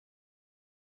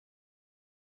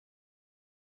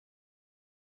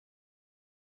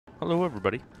Hello,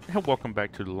 everybody, and welcome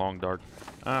back to the Long Dark.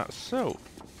 So,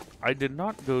 I did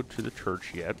not go to the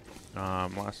church yet.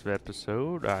 Last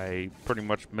episode, I pretty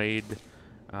much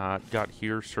got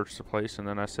here, searched the place, and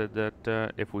then I said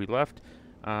that if we left,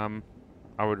 I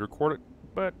would record it,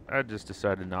 but I just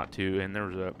decided not to, and there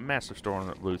was a massive storm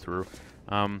that blew through.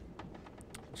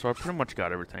 So I pretty much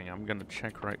got everything. I'm gonna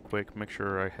check right quick, make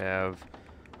sure I have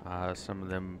some of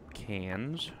them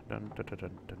cans. Dun, dun, dun,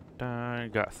 dun, dun, dun.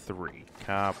 Got 3.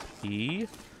 Copy.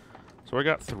 So I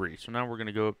got 3. So now we're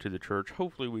gonna go up to the church.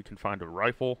 Hopefully we can find a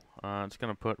rifle. It's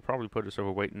gonna probably put us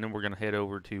overweight, and then we're gonna head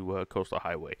over to Coastal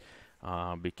Highway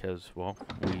because well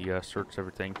we searched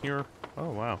everything here. Oh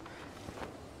wow.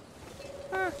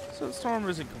 So the storm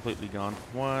isn't completely gone.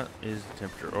 What is the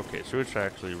temperature? Okay, so it's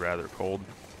actually rather cold.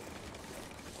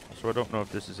 So I don't know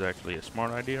if this is actually a smart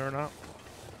idea or not.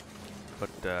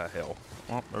 But, hell.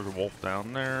 Well, there's a wolf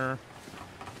down there.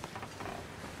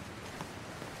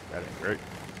 That ain't great.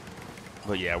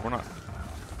 But yeah, we're not...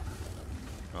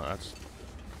 Oh, that's...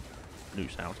 new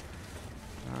sounds.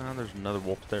 There's another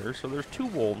wolf there. So there's 2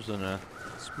 wolves in a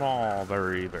small,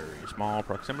 very, very small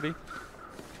proximity.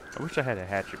 I wish I had a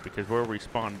hatchet, because where we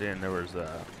spawned in, there was,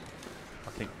 I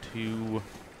think 2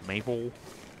 maple,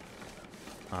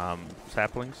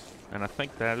 saplings. And I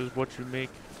think that is what you make,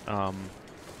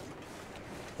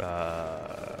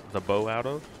 the bow out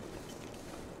of,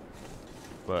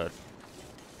 but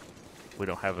we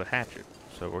don't have a hatchet,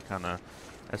 so we're kind of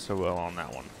SOL on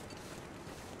that one.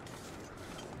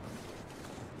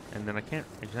 And then I can't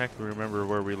exactly remember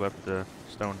where we left the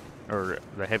stone or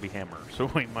the heavy hammer, so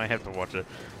we might have to watch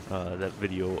that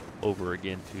video over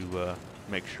again to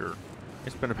make sure.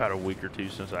 It's been about a week or 2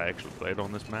 since I actually played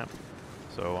on this map,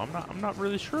 so I'm not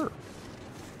really sure.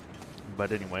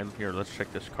 But anyway, here, let's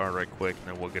check this car right quick, and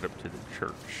then we'll get up to the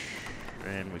church.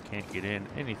 And we can't get in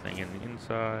anything in the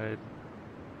inside.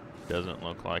 Doesn't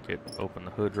look like it. Open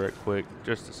the hood right quick,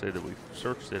 just to say that we've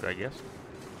searched it, I guess.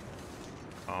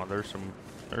 Oh, there's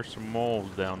some moles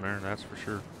down there, that's for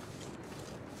sure.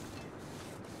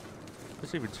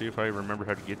 Let's even see if I remember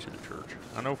how to get to the church.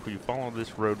 I know if we follow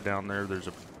this road down there, there's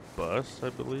a bus, I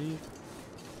believe.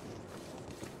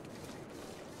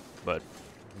 But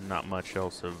not much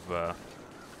else of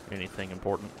anything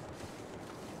important.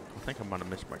 I think I might have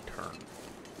missed my turn.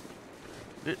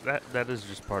 That is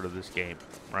just part of this game,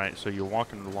 right? So you're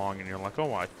walking along and you're like,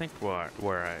 oh, I think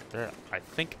I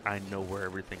think I know where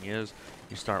everything is.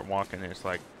 You start walking and it's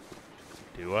like,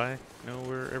 do I know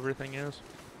where everything is?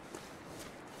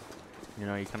 You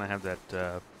know, you kind of have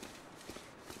that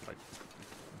like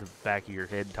the back of your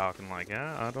head talking like,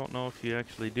 I don't know if you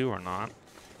actually do or not.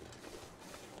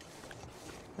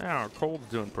 Yeah, our coal's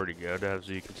doing pretty good, as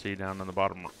you can see down in the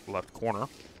bottom left corner.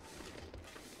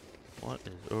 What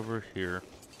is over here?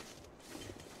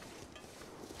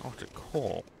 Oh, it's a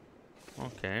coal.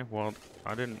 Okay, well,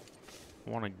 I didn't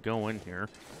want to go in here.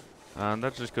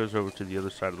 That just goes over to the other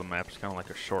side of the map. It's kind of like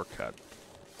a shortcut.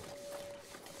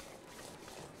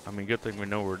 I mean, good thing we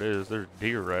know where it is. There's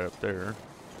deer right up there.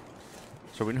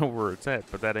 So we know where it's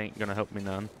at, but that ain't going to help me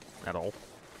none at all.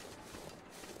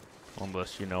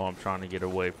 Unless, you know, I'm trying to get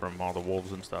away from all the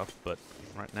wolves and stuff. But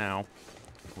right now,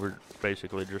 we're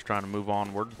basically just trying to move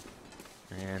onward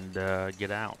and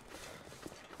get out.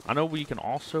 I know we can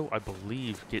also, I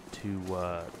believe, get to,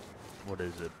 what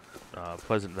is it,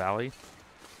 Pleasant Valley.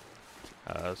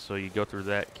 So you go through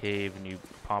that cave and you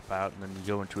pop out and then you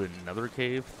go into another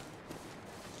cave,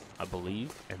 I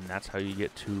believe. And that's how you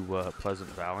get to Pleasant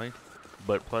Valley.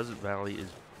 But Pleasant Valley is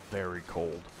very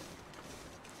cold.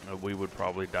 We would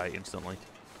probably die instantly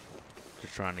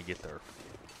just trying to get there.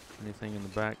 Anything in the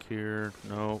back here?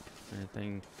 Nope.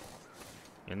 Anything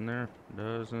in there?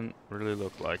 Doesn't really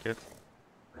look like it.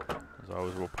 As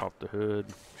always, we'll pop the hood,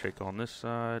 check on this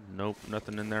side. Nope,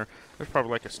 nothing in there. There's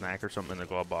probably like a snack or something in the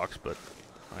glove box, but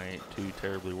I ain't too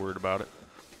terribly worried about it.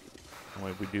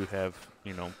 Anyway, we do have,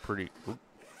 you know, pretty... Oop,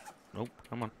 nope,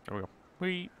 come on. There we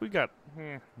go. We got...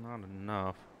 not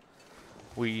enough.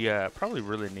 We probably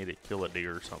really need to kill a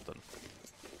deer or something.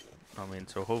 I mean,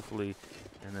 so hopefully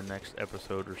in the next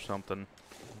episode or something.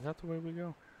 Is that the way we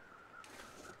go?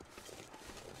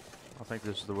 I think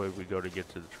this is the way we go to get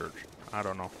to the church. I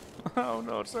don't know. Oh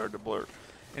no, it's starting to blur.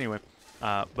 Anyway,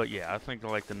 but yeah, I think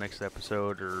like the next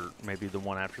episode or maybe the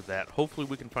one after that. Hopefully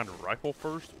we can find a rifle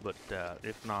first, but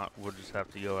if not, we'll just have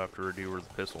to go after a deer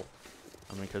with a pistol.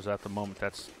 I mean, because at the moment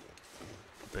that's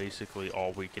basically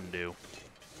all we can do.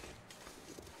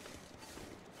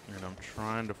 And I'm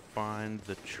trying to find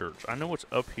the church. I know it's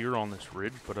up here on this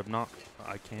ridge, but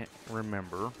I can't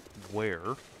remember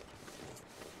where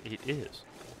it is.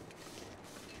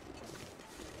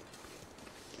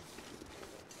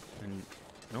 And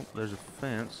nope, there's a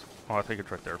fence. Oh, I think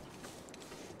it's right there.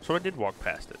 So I did walk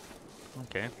past it.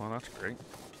 Okay, well that's great.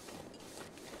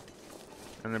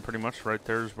 And then pretty much right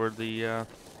there is where the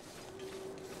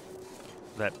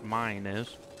that mine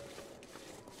is.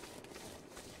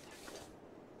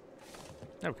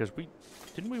 Yeah, because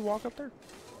didn't we walk up there?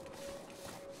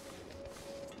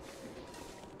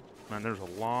 Man, there's a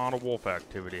lot of wolf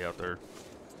activity out there.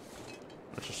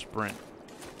 Let's just sprint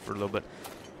for a little bit.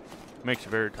 Makes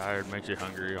you very tired, makes you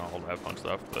hungry, all that fun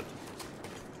stuff, but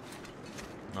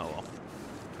oh well.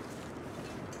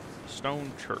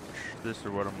 Stone Church. This is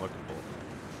what I'm looking for.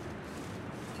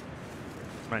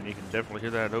 Man, you can definitely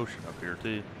hear that ocean up here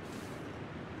too.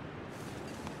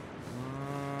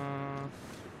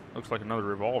 Looks like another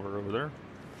revolver over there.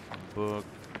 Book.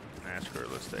 Nah, screw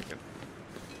it, let's take it.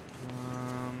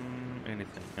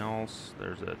 Anything else?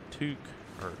 There's a toque,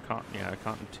 or a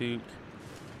cotton toque.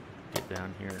 Get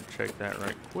down here and check that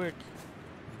right quick.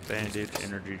 Bandage,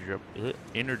 energy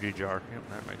jar. Yep,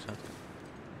 that makes sense.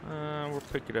 We'll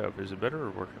pick it up. Is it better or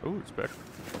worse? Oh, it's better.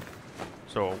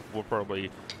 So we'll probably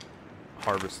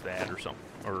harvest that or something,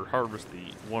 or harvest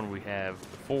the one we have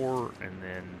before, and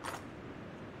then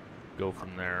go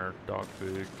from there. Dog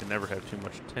food. Can never have too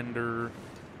much tinder.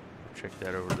 Check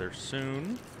that over there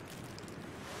soon.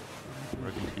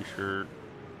 Rookie t-shirt.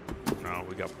 No,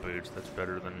 we got boots. That's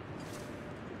better than...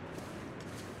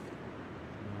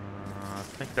 I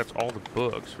think that's all the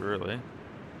books, really.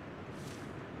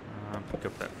 Pick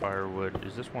up that firewood.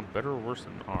 Is this one better or worse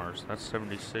than ours? That's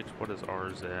 76. What is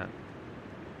ours at?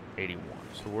 81.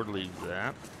 So we'll leave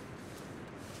that.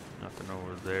 Nothing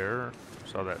over there.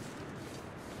 Saw that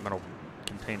metal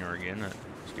container again. That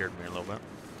scared me a little bit.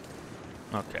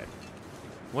 Okay.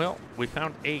 Well, we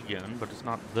found a gun, but it's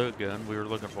not the gun we were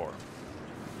looking for.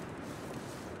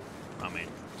 I mean,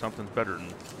 something's better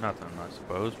than nothing, I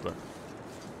suppose, but...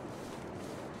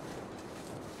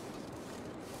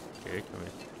 Okay, can we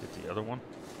get the other one?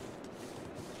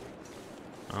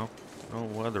 Oh,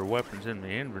 no other weapons in the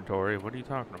inventory. What are you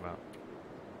talking about?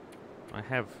 I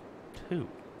have 2.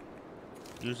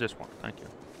 Use this one, thank you.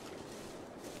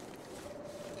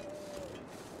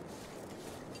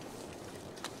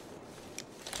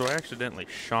 So I accidentally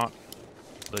shot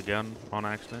the gun on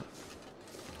accident.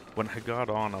 When I got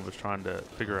on, I was trying to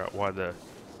figure out why the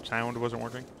sound wasn't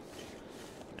working.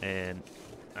 And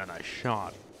I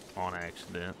shot on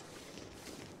accident.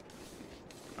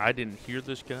 I didn't hear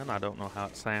this gun. I don't know how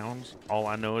it sounds. All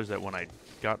I know is that when I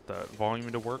got the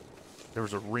volume to work, there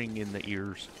was a ring in the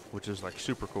ears, which is like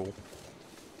super cool.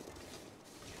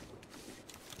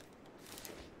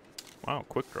 Wow,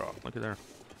 quick draw. Look at there.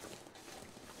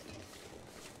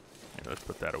 Yeah, let's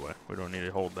put that away. We don't need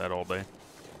to hold that all day.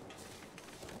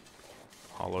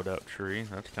 Hollowed out tree.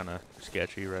 That's kind of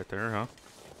sketchy right there, huh?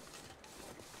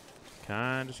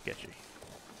 Kind of sketchy.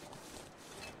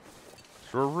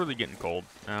 So we're really getting cold.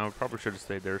 Now, we probably should have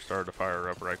stayed there, started the fire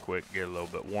up right quick, get a little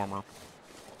bit warmer.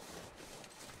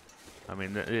 I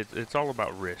mean, it's all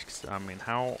about risks. I mean,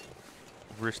 how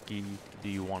risky do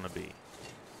you want to be?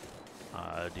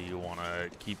 Do you want to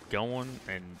keep going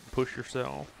and push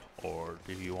yourself? Or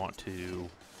do you want to,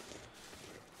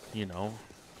 you know,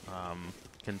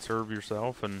 conserve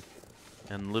yourself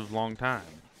and live long time?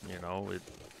 You know,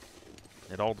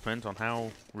 it all depends on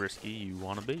how risky you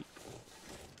want to be.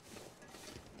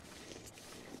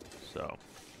 So,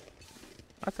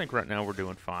 I think right now we're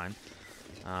doing fine.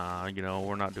 You know,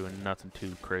 we're not doing nothing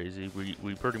too crazy.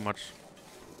 We pretty much,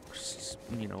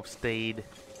 you know, stayed.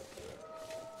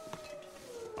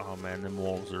 Oh man, them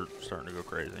wolves are starting to go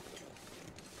crazy.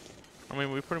 I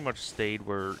mean, we pretty much stayed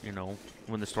where, you know,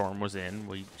 when the storm was in,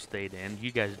 we stayed in.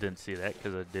 You guys didn't see that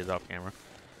because I did off camera.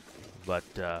 But,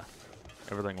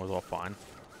 everything was all fine.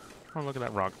 Oh, look at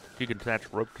that rock. You could attach a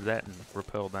rope to that and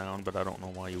rappel down, but I don't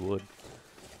know why you would.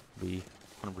 Be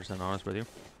 100% honest with you.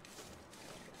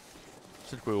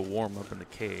 Since we will warm up in the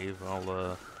cave,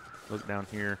 I'll, look down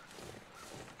here.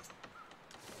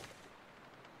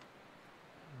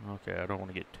 Okay, I don't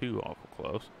want to get too awful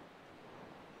close.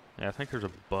 Yeah, I think there's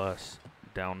a bus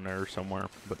down there somewhere,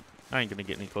 but I ain't gonna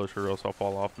get any closer or else I'll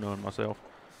fall off knowing myself.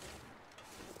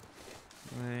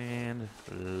 And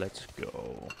let's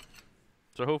go.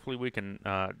 So hopefully we can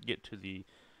get to the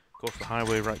coastal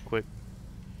highway right quick.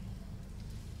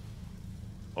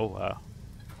 Oh wow.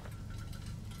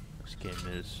 This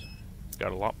game is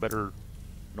got a lot better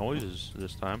noises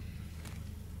this time.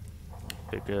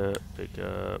 Pick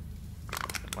up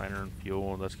lantern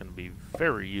fuel. That's gonna be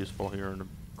very useful here in a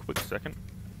quick second.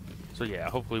 So yeah,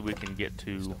 hopefully we can get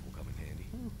to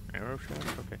arrow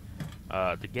shaft.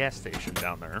 Okay, the gas station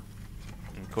down there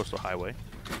in Coastal Highway,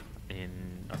 in,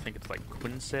 I think it's like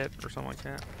Quinset or something like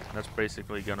that. That's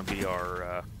basically going to be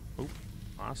our, oop,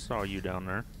 I saw you down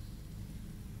there.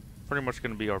 Pretty much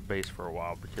going to be our base for a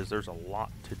while because there's a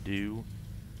lot to do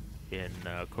in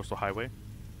Coastal Highway.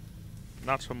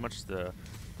 Not so much the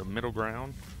middle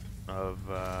ground of,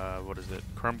 what is it,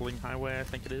 Crumbling Highway, I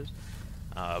think it is.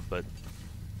 But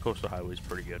Coastal Highway is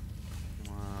pretty good.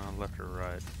 Left or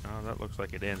right? Oh, that looks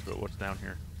like it ends, but what's down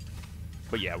here?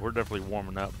 But yeah, we're definitely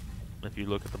warming up. If you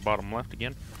look at the bottom left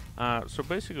again. So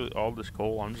basically all this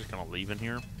coal I'm just going to leave in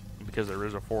here because there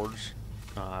is a forge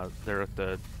there at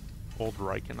the old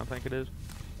Riken, I think it is,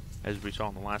 as we saw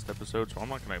in the last episode. So I'm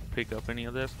not going to pick up any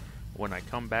of this. When I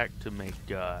come back to make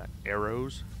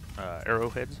arrows,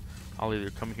 arrowheads, I'll either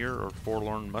come here or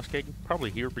Forlorn Muskeg. Probably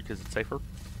here because it's safer.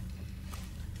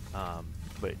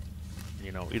 But,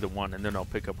 you know, either one. And then I'll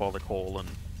pick up all the coal and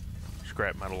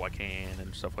scrap metal I can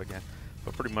and stuff like that.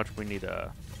 But pretty much we need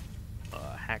a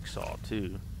hacksaw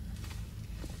too.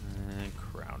 And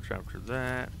crouch after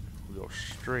that. We go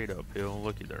straight uphill.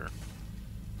 Looky there.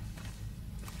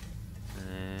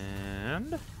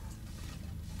 And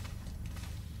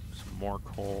some more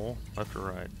coal. Left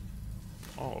or right?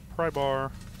 Oh, a pry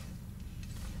bar.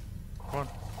 Come on.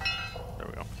 There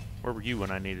we go. Where were you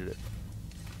when I needed it?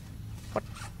 What?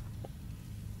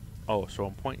 Oh, so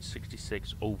I'm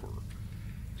 0.66 over.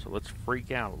 So let's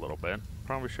freak out a little bit.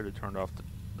 Probably should have turned off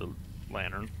the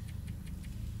lantern.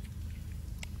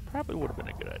 Probably would have been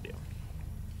a good idea.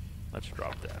 Let's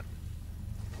drop that.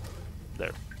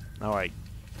 There. Now I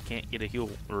can't get a heel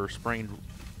or a sprained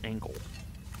ankle.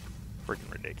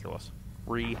 Freaking ridiculous.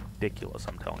 Ridiculous,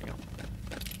 I'm telling you.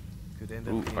 Could end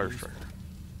up Ooh, being fire useful. striker.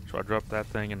 So I dropped that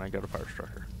thing and I got a fire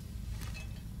striker.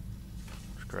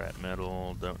 Scrap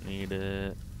metal, don't need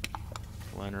it.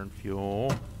 Lantern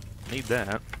fuel, need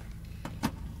that.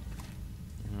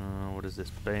 What is this?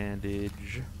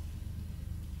 Bandage.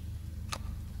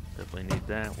 Definitely need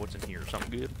that. What's in here?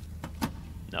 Something good?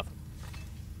 Nothing.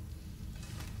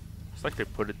 It's like they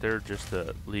put it there just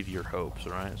to leave your hopes,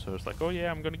 right? So it's like, oh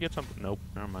yeah, I'm gonna get something. Nope,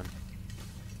 never mind.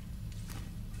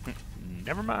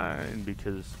 Never mind,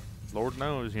 because Lord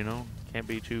knows, you know, can't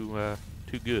be too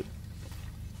good.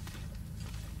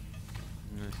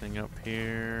 Anything up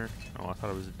here? Oh, I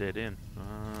thought it was a dead end.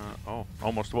 Oh,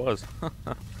 almost was.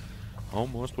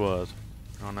 Almost was.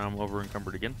 Oh, now I'm over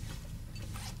encumbered again.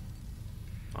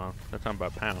 That time by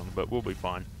pound, but we'll be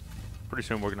fine. Pretty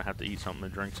soon we're gonna have to eat something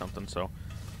and drink something, so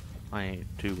I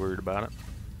ain't too worried about it.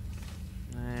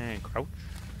 And crouch.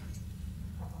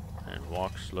 And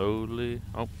walk slowly.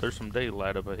 Oh, there's some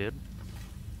daylight up ahead.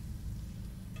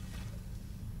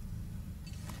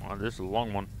 Oh, this is a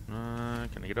long one.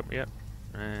 Can I get up yet?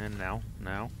 And now.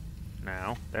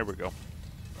 There we go.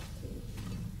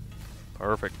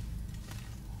 Perfect.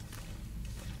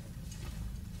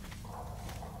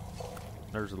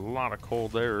 There's a lot of coal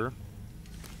there.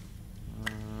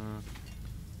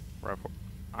 Rifle.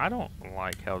 I don't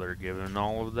like how they're giving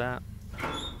all of that,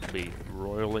 to be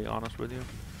royally honest with you.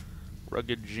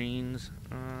 Rugged jeans.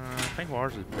 I think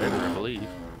ours is better, I believe.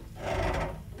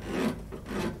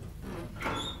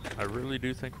 I really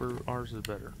do think ours is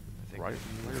better. Right?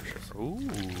 Ooh.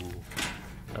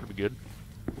 That'll be good.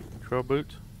 Trail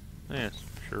boots? Yes,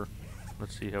 sure.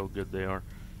 Let's see how good they are.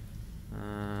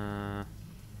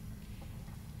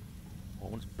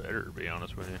 What one's better, to be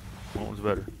honest with you? What one's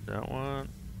better? That one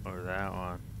or that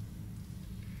one?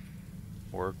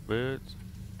 Work boots?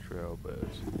 Trail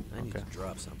boots. I need to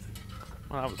drop something.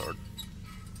 Well, that was hard.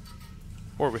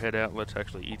 Before we head out, let's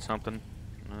actually eat something.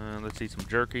 Let's eat some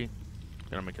jerky.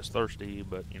 Gonna make us thirsty,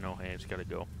 but you know, hey, it's gotta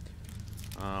go.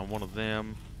 One of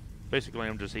them. Basically,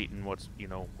 I'm just eating what's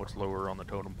lower on the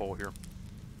totem pole here.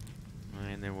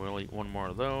 And then we'll eat one more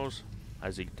of those.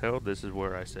 As you can tell, this is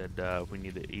where I said we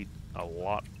need to eat a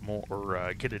lot more,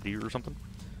 or get a deer or something.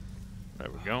 There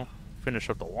we go. Finish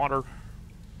up the water.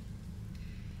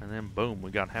 And then boom, we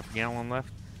got half a gallon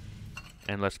left.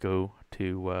 And let's go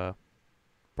to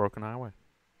Broken Highway.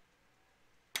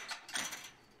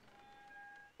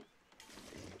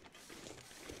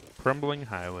 Crumbling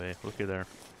Highway. Looky there.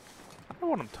 I know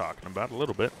what I'm talking about a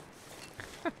little bit.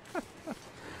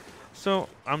 So,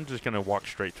 I'm just going to walk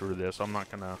straight through this. I'm not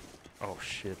going to... Oh,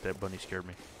 shit, that bunny scared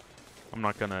me. I'm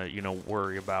not going to, you know,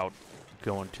 worry about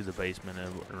going to the basement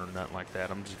or nothing like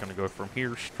that. I'm just going to go from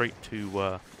here straight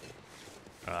to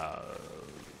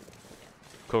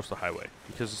Coastal Highway.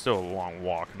 Because it's still a long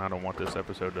walk, and I don't want this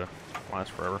episode to last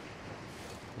forever.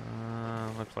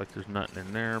 Looks like there's nothing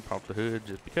in there. Pop the hood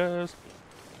just because.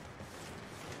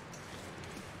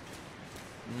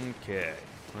 Okay,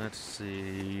 let's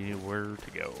see where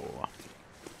to go.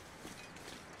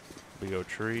 Big old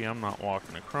tree. I'm not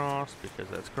walking across because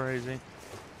that's crazy.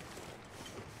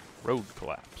 Road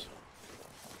collapse.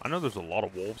 I know there's a lot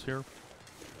of wolves here.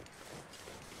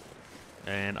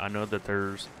 And I know that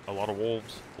there's a lot of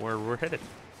wolves where we're headed.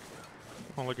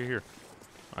 Oh, look at here.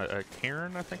 A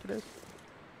Cairn, I think it is.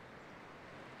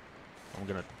 I'm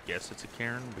gonna guess it's a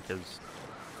Cairn because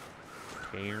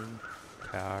Cairn,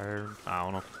 I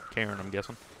don't know. Cairn, I'm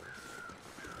guessing.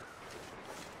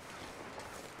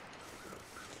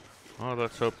 Well,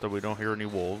 let's hope that we don't hear any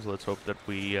wolves. Let's hope that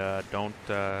we don't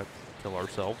kill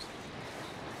ourselves.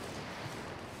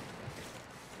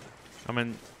 I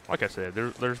mean, like I said,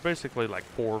 there's basically like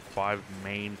 4 or 5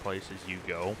 main places you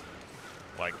go.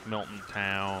 Like Milton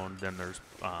Town, then there's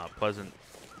Pleasant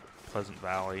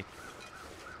Valley,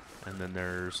 and then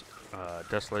there's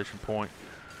Desolation Point.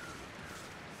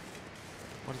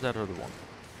 What is that other one?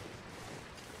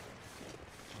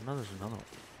 I know there's another one.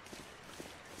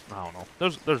 I don't know.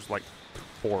 There's like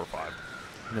 4 or 5.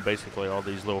 And then basically all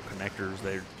these little connectors,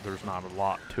 there's not a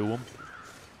lot to them.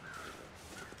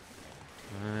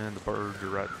 And the birds are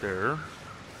right there.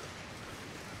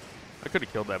 I could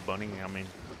have killed that bunny. I mean,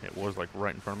 it was like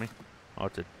right in front of me. Oh,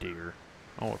 it's a deer.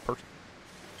 Oh, a person.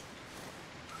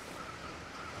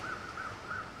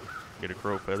 Get a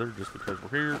crow feather just because we're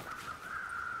here.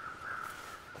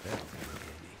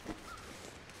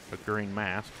 A green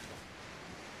mask.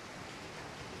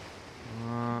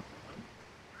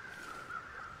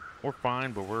 We're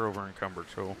fine, but we're over encumbered,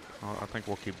 so I think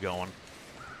we'll keep going.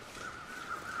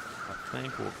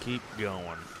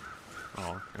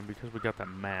 Oh, and because we got that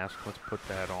mask, let's put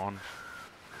that on.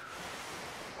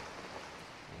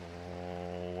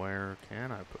 Oh, where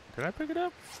can I put? Did I pick it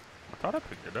up? I thought I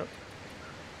picked it up.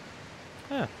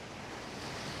 Yeah.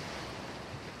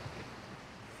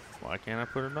 Why can't I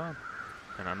put it on?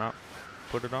 Can I not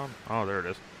put it on? Oh, there it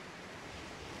is.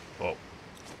 Oh.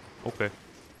 Okay.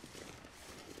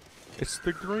 It's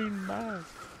the green mask.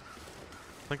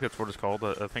 I think that's what it's called.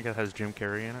 I think it has Jim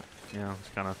Carrey in it. Yeah, it's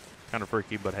kind of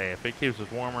freaky, but hey, if it keeps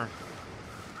us warmer,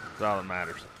 that's all that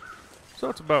matters. So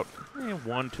it's about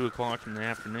 1, 2 o'clock in the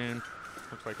afternoon.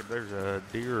 Looks like there's a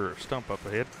deer or a stump up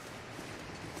ahead.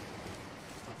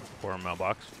 Or a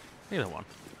mailbox. Either one.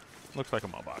 Looks like a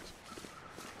mailbox.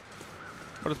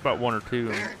 But it's about 1 or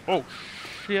 2. And, oh,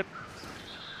 shit.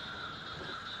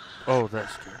 Oh,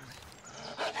 that's scary.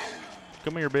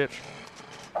 Come here, bitch.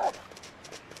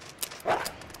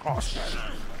 Oh, shit.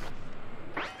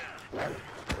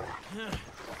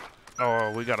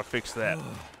 Oh, we gotta fix that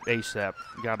ASAP.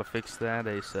 Gotta fix that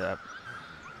ASAP.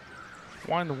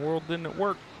 Why in the world didn't it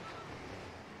work?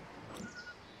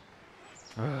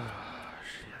 Shit.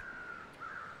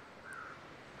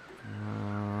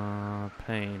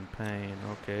 Pain.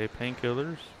 Okay,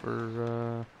 painkillers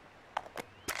for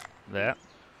that.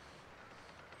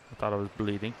 I thought I was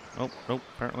bleeding. Oh, nope,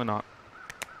 apparently not.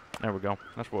 There we go.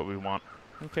 That's what we want.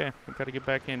 Okay, we gotta get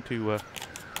back into this.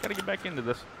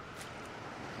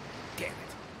 Damn it.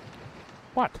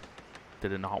 What?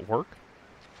 Did it not work?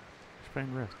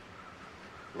 Sprain wrist.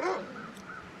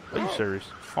 Are you serious?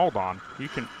 Hold on. You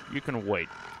can wait.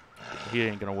 He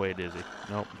ain't gonna wait, is he?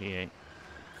 Nope, he ain't.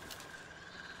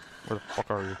 Where the fuck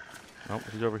are you? Nope,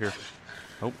 he's over here.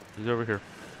 Nope, he's over here.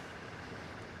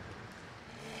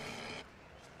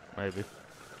 Maybe.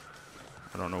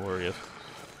 I don't know where he is.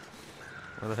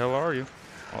 Where the hell are you?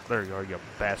 Oh, there you are, you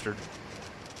bastard.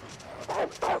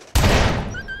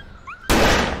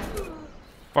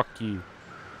 Fuck you.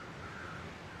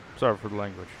 Sorry for the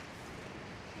language.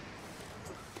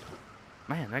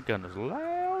 Man, that gun is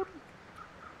loud.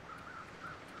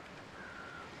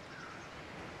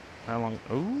 How long?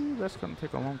 Ooh, that's gonna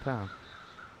take a long time.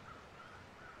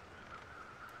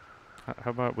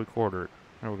 How about we quarter it?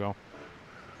 There we go.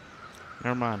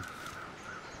 Never mind.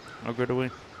 No good, are we?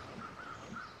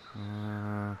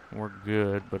 We're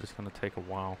good, but it's gonna take a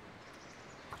while.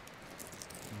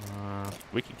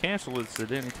 We can cancel this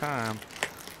at any time.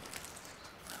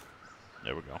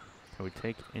 There we go. Can we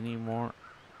take any more?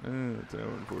 It's over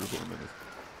in 44 minutes.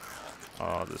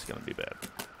 Oh, this is gonna be bad.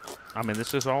 I mean,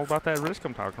 this is all about that risk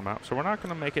I'm talking about. So we're not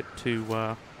gonna make it to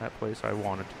that place I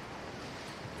wanted.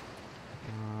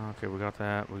 Okay, we got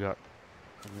that. We got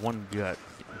 1 gut.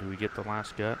 Do we get the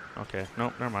last gut? Okay.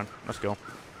 Nope, never mind. Let's go.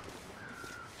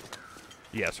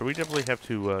 Yeah, so we definitely have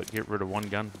to get rid of 1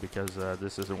 gun because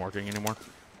this isn't working anymore.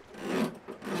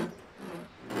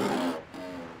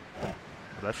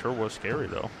 That sure was scary,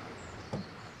 though.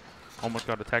 Almost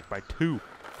got attacked by 2.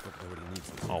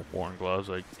 Oh, worn gloves.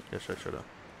 I guess I should have.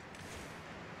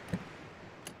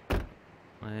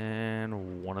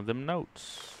 And 1 of them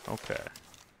notes. Okay.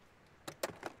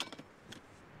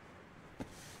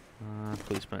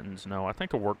 Police mittens, no. I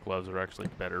think the work gloves are actually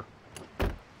better.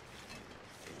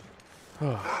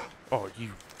 Oh,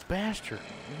 you bastard.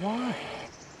 Why?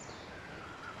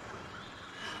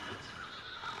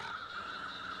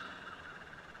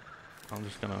 I'm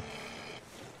just gonna...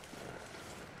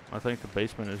 I think the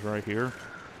basement is right here.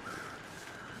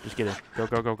 Just get in. Go,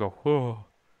 go, go, go. Whoa.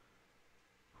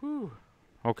 Whew.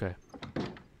 Okay.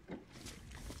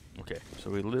 Okay, so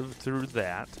we lived through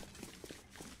that.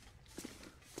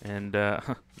 And,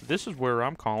 this is where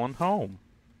I'm calling home.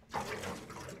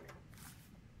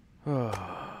 Oh,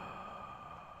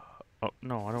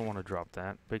 no, I don't want to drop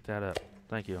that. Pick that up.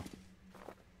 Thank you.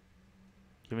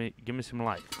 Give me some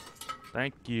light.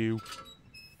 Thank you.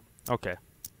 Okay.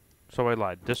 So I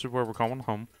lied. This is where we're calling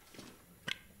home.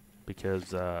 Because,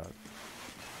 that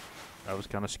was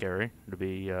kind of scary, to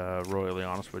be, royally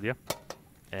honest with you.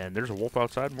 And there's a wolf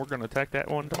outside, and we're going to attack that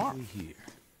one tomorrow. Here.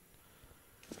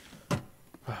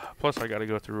 Plus, I got to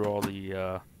go through all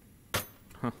the,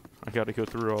 I got to go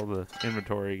through all the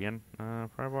inventory again.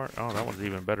 Pry bar. Oh, that one's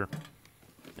even better.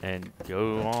 And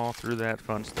go all through that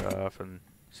fun stuff and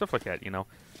stuff like that, you know.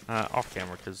 Off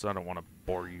camera, because I don't want to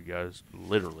bore you guys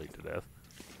literally to death.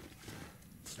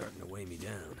 It's starting to weigh me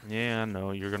down. Yeah,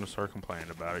 no, you're going to start complaining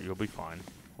about it. You'll be fine.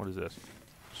 What is this?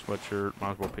 Sweatshirt.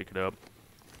 Might as well pick it up.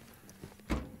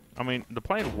 I mean, the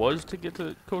plan was to get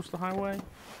to Coastal Highway.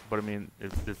 But, I mean,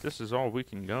 if this is all we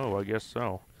can go, I guess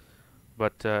so.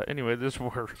 But, anyway, this is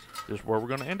where we're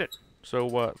going to end it.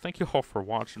 So, thank you all for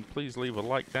watching. Please leave a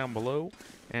like down below.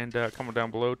 And, comment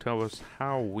down below. Tell us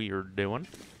how we are doing.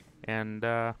 And,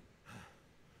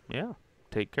 yeah,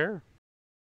 take care.